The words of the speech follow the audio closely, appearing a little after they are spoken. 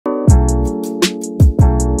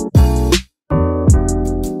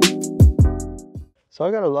So I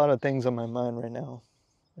got a lot of things on my mind right now.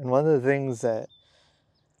 And one of the things that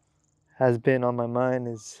has been on my mind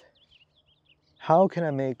is how can I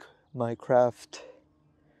make my craft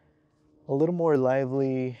a little more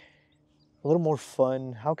lively, a little more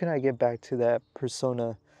fun? How can I get back to that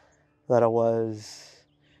persona that I was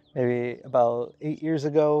maybe about 8 years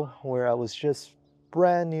ago, where I was just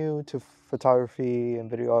brand new to photography and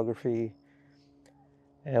videography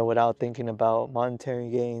and without thinking about monetary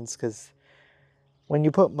gains? Because when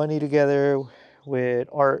you put money together with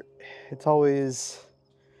art, it's always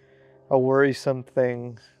a worrisome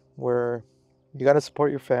thing where you got to support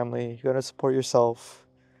your family, you got to support yourself,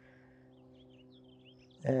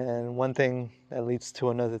 and one thing that leads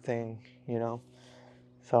to another thing, you know.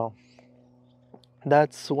 So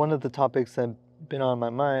that's one of the topics that have been on my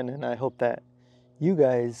mind, and I hope that you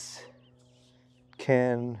guys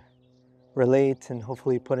can relate and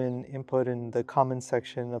hopefully put in input in the comment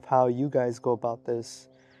section of how you guys go about this,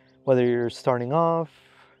 whether you're starting off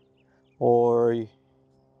or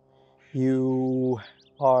you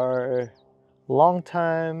are long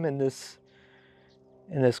time in this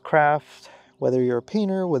craft, whether you're a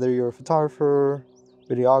painter, whether you're a photographer,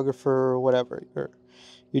 videographer, whatever.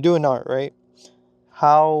 You're doing art, right?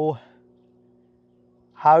 How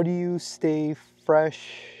do you stay fresh?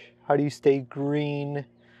 How do you stay green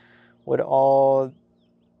with all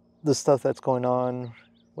the stuff that's going on,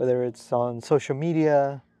 whether it's on social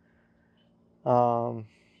media, all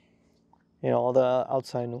the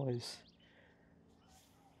outside noise,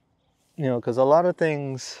 because a lot of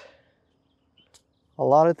things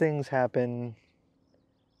happen,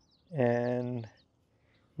 and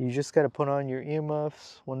you just got to put on your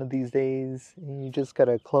earmuffs one of these days, and you just got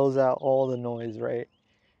to close out all the noise, right?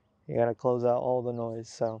 You got to close out all the noise.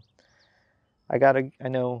 So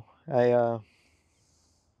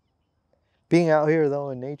being out here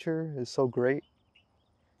though in nature is so great.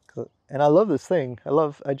 And I love this thing.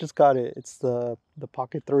 I just got it. It's the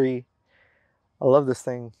Pocket 3. I love this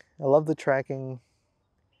thing. I love the tracking.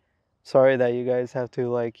 Sorry that you guys have to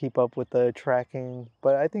like keep up with the tracking,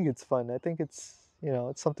 but I think it's fun. I think it's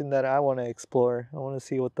something that I want to explore. I want to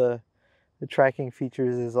see what the tracking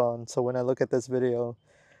features is on. So when I look at this video,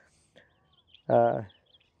 I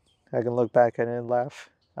can look back at it and laugh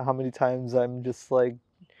at how many times I'm just like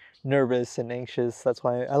nervous and anxious. That's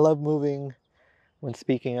why I love moving when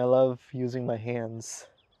speaking. I love using my hands.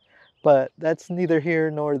 But that's neither here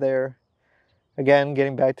nor there. Again,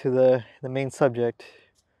 getting back to the main subject,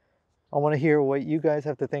 I want to hear what you guys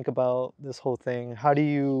have to think about this whole thing. How do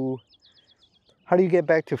you get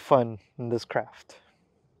back to fun in this craft?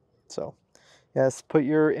 So, yes, put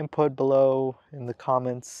your input below in the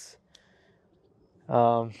comments.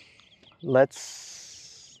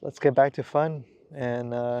 Let's get back to fun,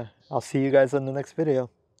 and I'll see you guys on the next video.